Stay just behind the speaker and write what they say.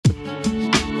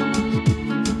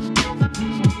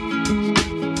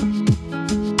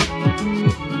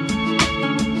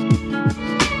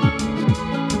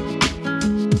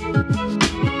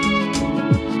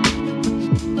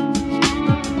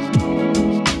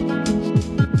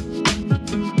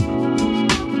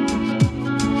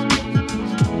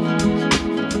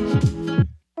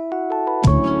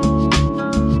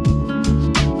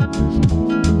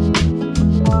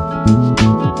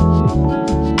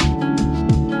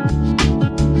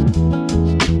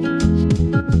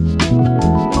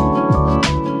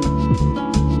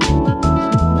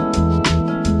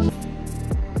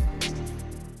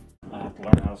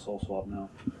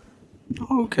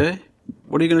Okay.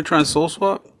 What are you gonna try and soul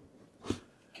swap?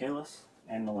 Kalis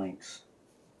and the Lynx.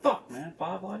 Fuck, man.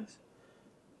 5 likes?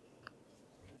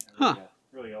 Huh. Yeah,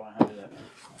 really all I have to do that.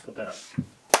 Let's put that up.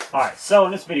 Alright, so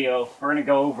in this video, we're going to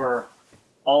go over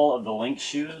all of the Lynx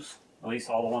shoes. At least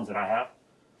all the ones that I have.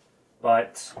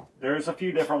 But there's a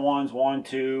few different ones. 1,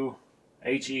 2,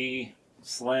 HE,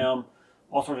 Slim,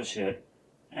 all sorts of shit.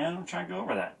 And I'm trying to go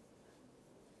over that.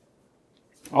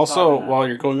 Also, while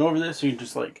you're going over this, you can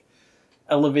just like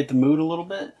elevate the mood a little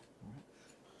bit.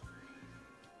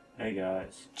 Hey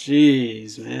guys.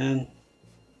 Jeez, man.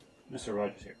 Mr.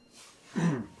 Rogers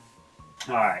here.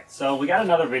 Alright, so we got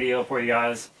another video for you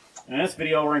guys. In this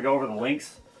video, we're going to go over the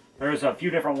Lynx. There's a few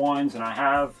different ones, and I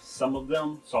have some of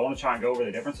them, so I want to try and go over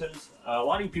the differences. A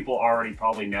lot of you people already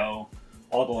probably know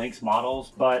all the Lynx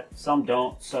models, but some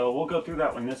don't, so we'll go through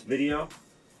that in this video.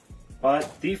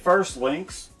 But the first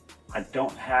Lynx, I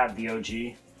don't have the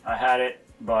OG. I had it,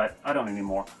 but I don't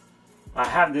anymore. I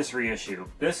have this reissue.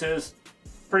 This is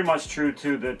pretty much true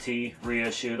to the T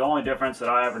reissue. The only difference that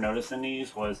I ever noticed in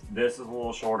these was this is a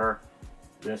little shorter,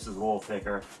 this is a little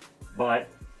thicker, but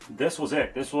this was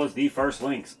it. This was the first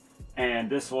Lynx, and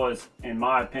this was, in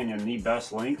my opinion, the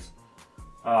best Lynx.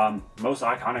 Most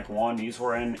iconic one. These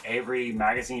were in every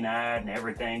magazine ad and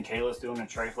everything. Kayla's doing a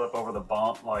tray flip over the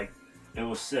bump. Like, it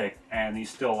was sick, and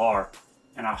these still are.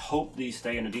 And I hope these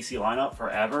stay in the DC lineup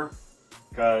forever,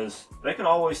 because they could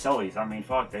always sell these. I mean,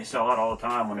 fuck, they sell out all the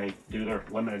time when they do their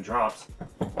limited drops.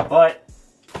 But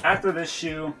after this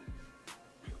shoe,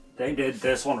 they did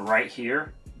this one right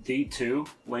here, D2,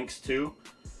 Lynx 2.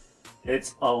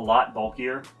 It's a lot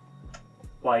bulkier.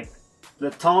 Like, the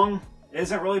tongue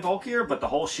isn't really bulkier, but the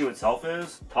whole shoe itself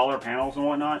is. Taller panels and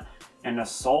whatnot. And the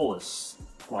sole is,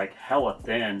 like, hella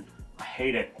thin. I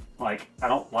hate it. Like, I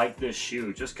don't like this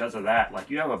shoe just because of that. Like,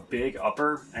 you have a big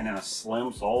upper and then a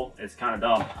slim sole. It's kind of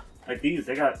dumb. Like these,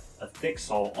 they got a thick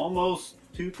sole. Almost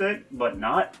too thick, but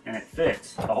not. And it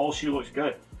fits. The whole shoe looks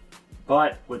good.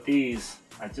 But with these,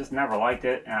 I just never liked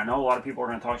it. And I know a lot of people are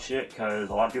going to talk shit because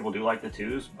a lot of people do like the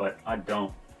 2s, but I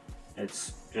don't.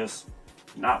 It's just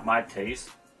not my taste.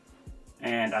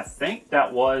 And I think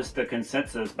that was the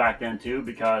consensus back then too,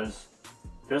 because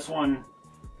this one,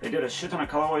 they did a shit ton of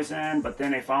colorways in, but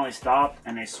then they finally stopped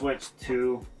and they switched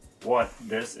to what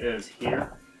this is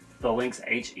here, the Lynx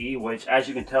HE, which, as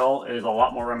you can tell, is a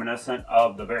lot more reminiscent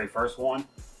of the very first one.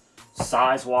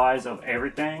 Size-wise of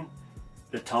everything,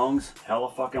 the tongue's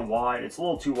hella fucking wide. It's a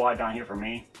little too wide down here for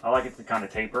me. I like it to kind of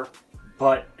taper,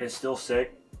 but it's still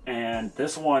sick. And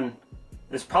this one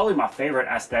is probably my favorite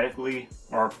aesthetically,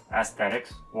 or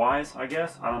aesthetics-wise, I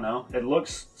guess. I don't know. It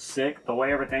looks sick. The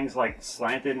way everything's like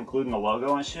slanted, including the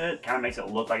logo and shit, kind of makes it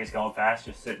look like it's going fast,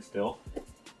 just sitting still.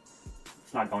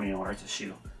 It's not going anywhere, it's a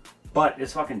shoe. But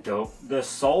it's fucking dope. The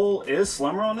sole is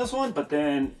slimmer on this one, but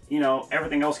then, you know,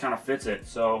 everything else kind of fits it,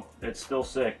 so it's still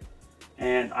sick.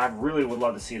 And I really would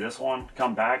love to see this one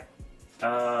come back.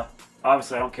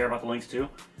 Obviously, I don't care about the Lynx 2,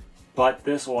 but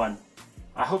this one,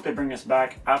 I hope they bring this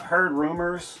back. I've heard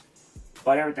rumors,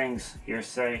 but everything's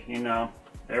hearsay, you know.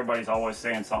 Everybody's always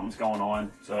saying something's going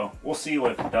on, so we'll see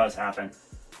what does happen.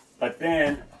 But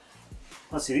then,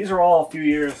 let's see, these are all a few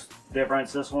years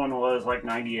difference. This one was like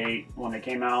 98 when they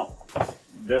came out.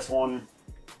 This one,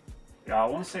 yeah, I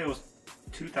want to say it was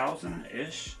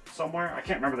 2000-ish somewhere. I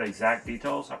can't remember the exact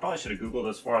details. I probably should have Googled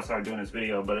this before I started doing this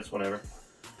video, but it's whatever.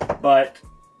 But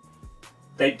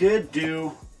they did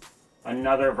do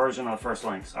another version of the first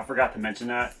Lynx. I forgot to mention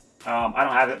that. I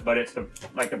don't have it, but it's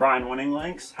like the Brian Winning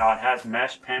Lynx, how it has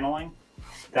mesh paneling.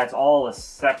 That's all a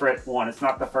separate one. It's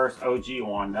not the first OG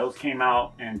one. Those came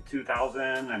out in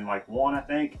 2001, I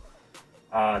think.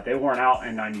 They weren't out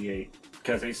in 98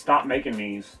 because they stopped making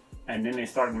these, and then they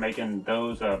started making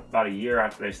those about a year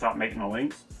after they stopped making the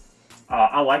Lynx.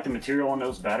 I like the material on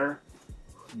those better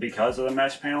because of the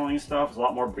mesh paneling and stuff. It's a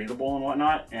lot more breathable and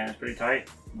whatnot, and it's pretty tight.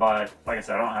 But like I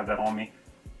said, I don't have that on me.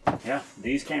 Yeah,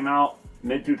 these came out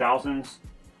mid-2000s.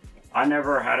 I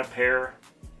never had a pair.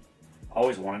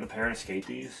 Always wanted a pair to skate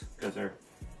these because they're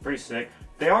pretty sick.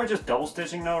 They are just double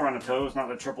stitching though around the toes, not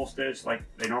the triple stitch like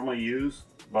they normally use.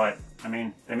 But I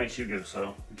mean, they make shoe goo,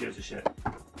 so who gives a shit?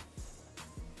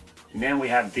 And then we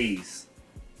have these.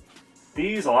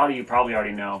 These, a lot of you probably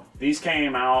already know. These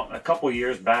came out a couple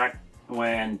years back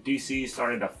when DC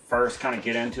started to first kind of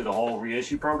get into the whole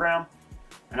reissue program.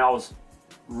 And I was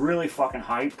really fucking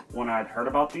hyped when I'd heard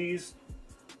about these.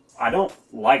 I don't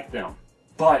like them,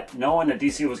 but knowing that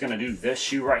DC was going to do this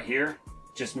shoe right here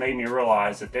just made me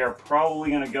realize that they're probably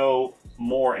going to go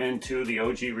more into the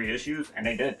OG reissues, and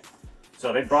they did.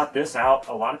 So they brought this out.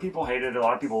 A lot of people hated it, a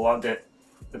lot of people loved it.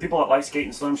 the people that like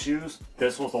skating slim shoes,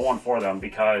 this was the one for them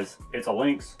because it's a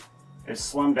Lynx.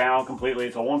 It's slimmed down completely.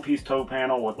 It's a one-piece toe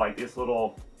panel with like this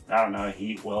little, I don't know,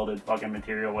 heat welded fucking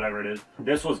material, whatever it is.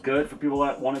 This was good for people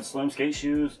that wanted slim skate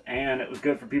shoes, and it was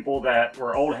good for people that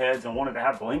were old heads and wanted to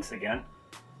have the Lynx again.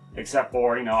 Except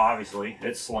for, you know, obviously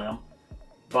it's slim.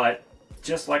 But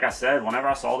just like I said, whenever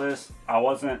I saw this, I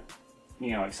wasn't,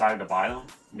 you know, excited to buy them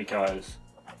because,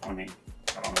 I mean,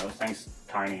 I don't know, this thing's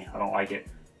tiny. I don't like it.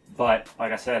 But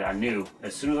like I said, I knew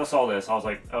as soon as I saw this, I was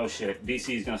like, oh shit,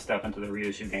 DC is gonna step into the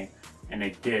reissue game. And they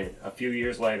did a few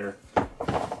years later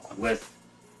with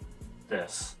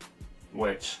this,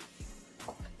 which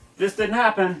this didn't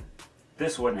happen.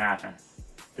 This wouldn't happen.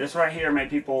 This right here made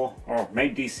people, or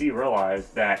made DC realize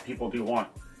that people do want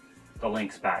the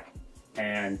Lynx back.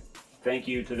 And thank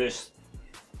you to this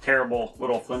terrible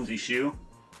little flimsy shoe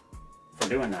for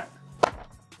doing that.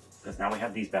 Because now we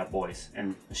have these bad boys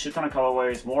and a shit ton of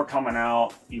colorways, more coming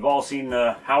out. You've all seen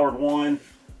the Howard 1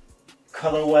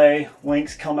 colorway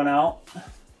Lynx coming out,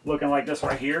 looking like this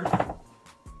right here,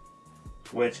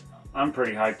 which I'm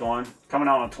pretty hyped on. Coming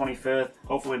out on the 25th.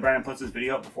 Hopefully Brandon puts his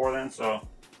video up before then, so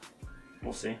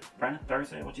we'll see. Brandon,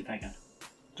 Thursday, what you thinking?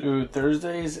 Dude,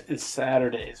 Thursdays and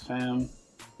Saturdays, fam.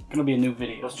 Gonna be a new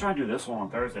video. Let's try to do this one on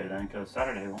Thursday then, because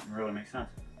Saturday won't really make sense.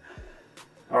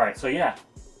 Alright, so yeah.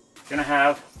 Gonna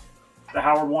have the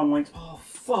Howard 1 Lynx. Oh,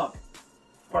 fuck.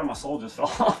 Part of my soul just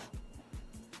fell off.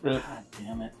 Really? God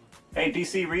damn it. Hey,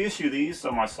 DC, reissue these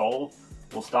so my soul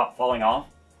will stop falling off.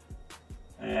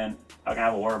 And I can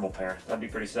have a wearable pair. That'd be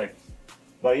pretty sick.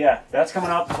 But yeah, that's coming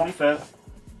out the 25th.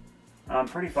 I'm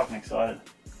pretty fucking excited.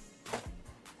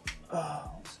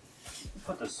 Let's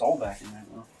put the sole back in there,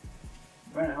 though.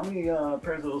 Brandon, how many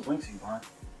pairs of those Lynx you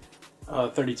buy?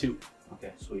 32.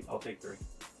 Okay, sweet. I'll take 3.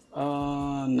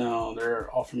 No, they're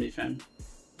all for me, fam.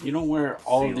 You don't wear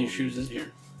all of these shoes in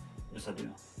here. Yes, I do.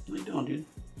 No, you don't, dude.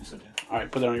 Yes, I do. All right,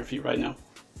 put it on your feet right now.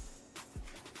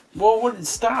 Whoa, what?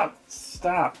 Stop.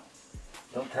 Stop.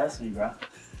 Don't test me, bro.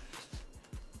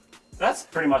 That's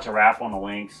pretty much a wrap on the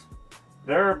Lynx.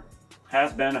 There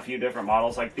has been a few different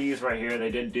models like these right here.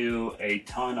 They did do a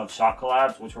ton of shop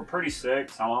collabs, which were pretty sick,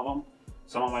 some of them.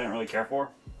 Some of them I didn't really care for.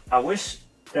 I wish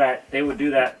that they would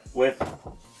do that with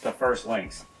the first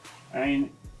Lynx. I mean,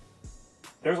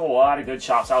 there's a lot of good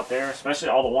shops out there, especially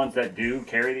all the ones that do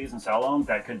carry these and sell them,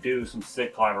 that could do some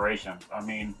sick collaborations. I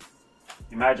mean,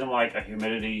 imagine like a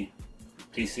Humidity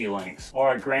DC Lynx,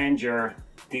 or a Grandeur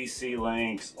DC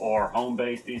Lynx, or Home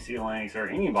Base DC Lynx, or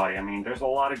anybody. I mean, there's a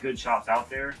lot of good shops out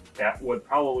there that would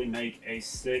probably make a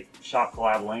sick shop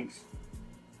collab Lynx.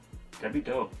 That'd be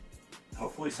dope.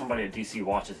 Hopefully somebody at DC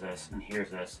watches this and hears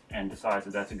this and decides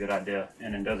that that's a good idea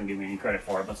and then doesn't give me any credit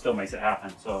for it, but still makes it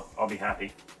happen, so I'll be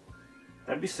happy.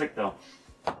 That'd be sick though.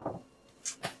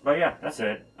 But yeah, that's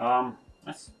it.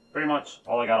 That's pretty much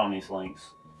all I got on these Lynx.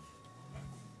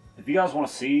 If you guys want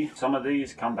to see some of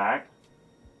these come back,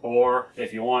 or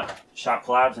if you want shop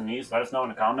collabs in these, let us know in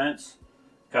the comments.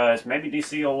 Because maybe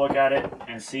DC will look at it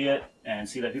and see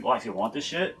that people actually want this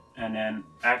shit and then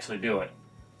actually do it.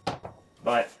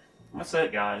 But that's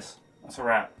it, guys. That's a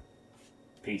wrap.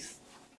 Peace.